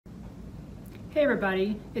Hey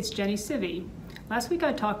everybody, it's Jenny Civey. Last week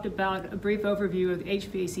I talked about a brief overview of the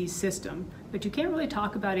HVAC system, but you can't really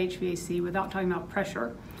talk about HVAC without talking about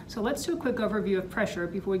pressure. So let's do a quick overview of pressure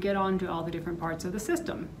before we get on to all the different parts of the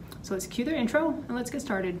system. So let's cue their intro and let's get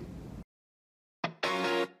started.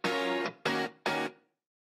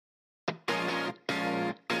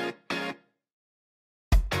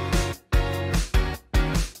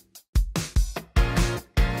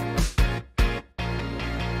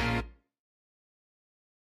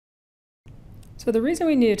 So the reason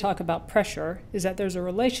we need to talk about pressure is that there's a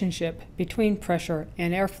relationship between pressure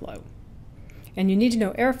and airflow. And you need to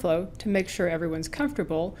know airflow to make sure everyone's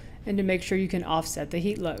comfortable and to make sure you can offset the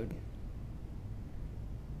heat load.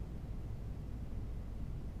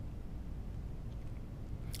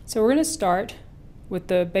 So we're going to start with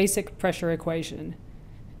the basic pressure equation.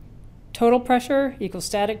 Total pressure equals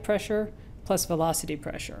static pressure plus velocity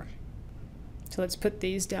pressure. So let's put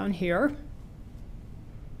these down here.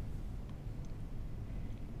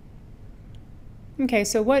 Okay,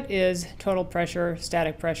 so what is total pressure,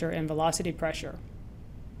 static pressure, and velocity pressure?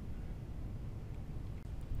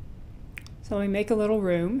 So let me make a little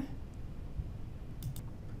room.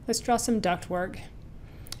 Let's draw some ductwork,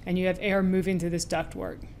 and you have air moving through this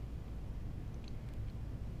ductwork.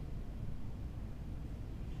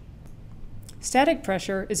 Static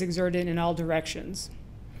pressure is exerted in all directions,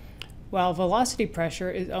 while velocity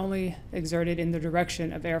pressure is only exerted in the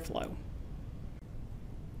direction of airflow.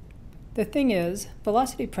 The thing is,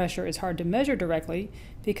 velocity pressure is hard to measure directly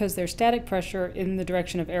because there's static pressure in the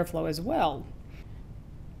direction of airflow as well.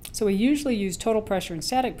 So we usually use total pressure and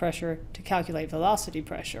static pressure to calculate velocity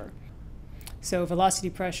pressure. So velocity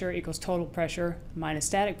pressure equals total pressure minus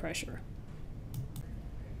static pressure.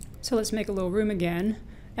 So let's make a little room again,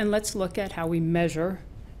 and let's look at how we measure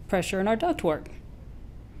pressure in our ductwork.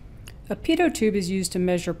 A pitot tube is used to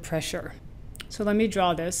measure pressure. So let me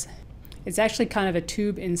draw this. It's actually kind of a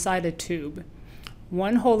tube inside a tube.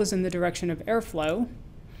 One hole is in the direction of airflow,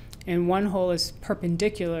 and one hole is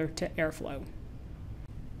perpendicular to airflow.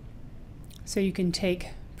 So you can take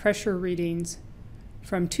pressure readings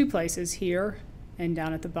from two places, here and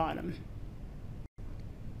down at the bottom.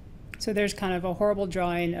 So there's kind of a horrible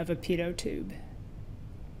drawing of a pitot tube.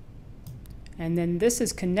 And then this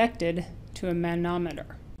is connected to a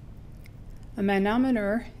manometer. A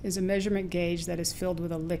manometer is a measurement gauge that is filled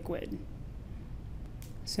with a liquid.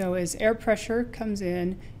 So as air pressure comes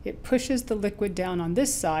in, it pushes the liquid down on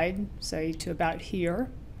this side, say to about here,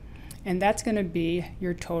 and that's going to be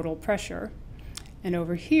your total pressure. And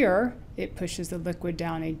over here, it pushes the liquid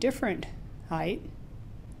down a different height.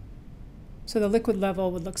 So the liquid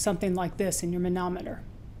level would look something like this in your manometer.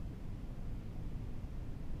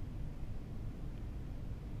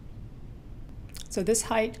 So this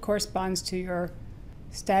height corresponds to your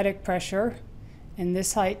static pressure, and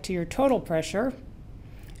this height to your total pressure.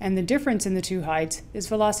 And the difference in the two heights is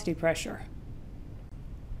velocity pressure.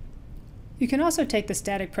 You can also take the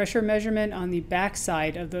static pressure measurement on the back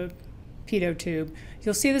side of the pitot tube.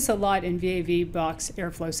 You'll see this a lot in VAV box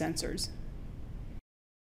airflow sensors.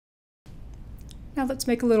 Now let's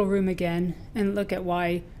make a little room again and look at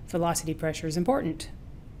why velocity pressure is important.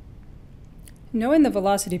 Knowing the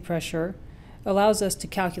velocity pressure allows us to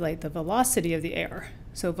calculate the velocity of the air.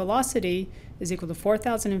 So velocity is equal to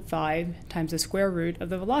 4,005 times the square root of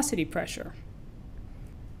the velocity pressure.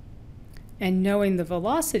 And knowing the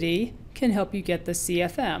velocity can help you get the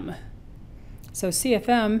CFM. So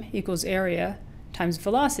CFM equals area times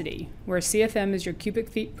velocity, where CFM is your cubic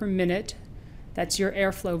feet per minute, that's your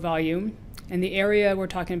airflow volume, and the area we're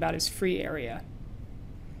talking about is free area.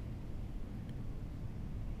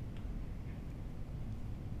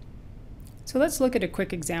 So let's look at a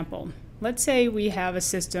quick example. Let's say we have a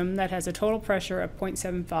system that has a total pressure of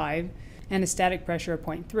 0.75 and a static pressure of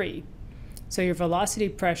 0.3. So your velocity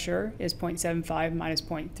pressure is 0.75 minus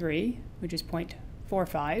 0.3, which is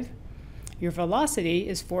 0.45. Your velocity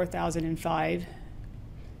is 4,005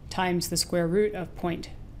 times the square root of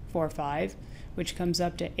 0.45, which comes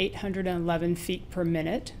up to 811 feet per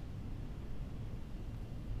minute.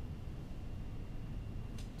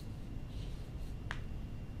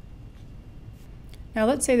 Now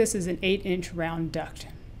let's say this is an 8-inch round duct.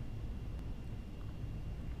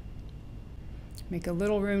 Make a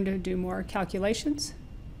little room to do more calculations.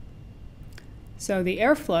 So the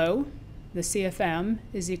airflow, the CFM,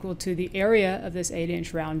 is equal to the area of this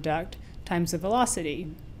 8-inch round duct times the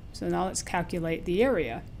velocity. So now let's calculate the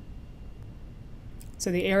area. So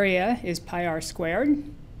the area is pi r squared,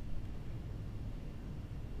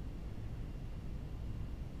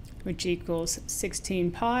 which equals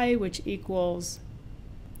 16 pi, which equals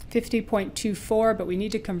 50.24, but we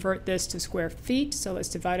need to convert this to square feet, so let's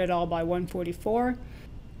divide it all by 144.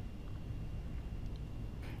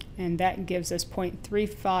 And that gives us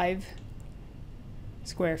 0.35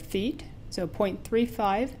 square feet. So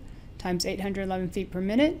 0.35 times 811 feet per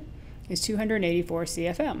minute is 284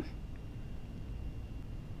 CFM.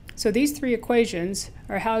 So these three equations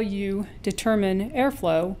are how you determine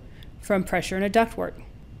airflow from pressure in a ductwork.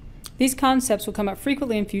 These concepts will come up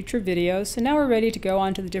frequently in future videos, so now we're ready to go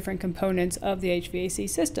on to the different components of the HVAC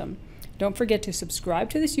system. Don't forget to subscribe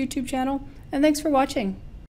to this YouTube channel, and thanks for watching.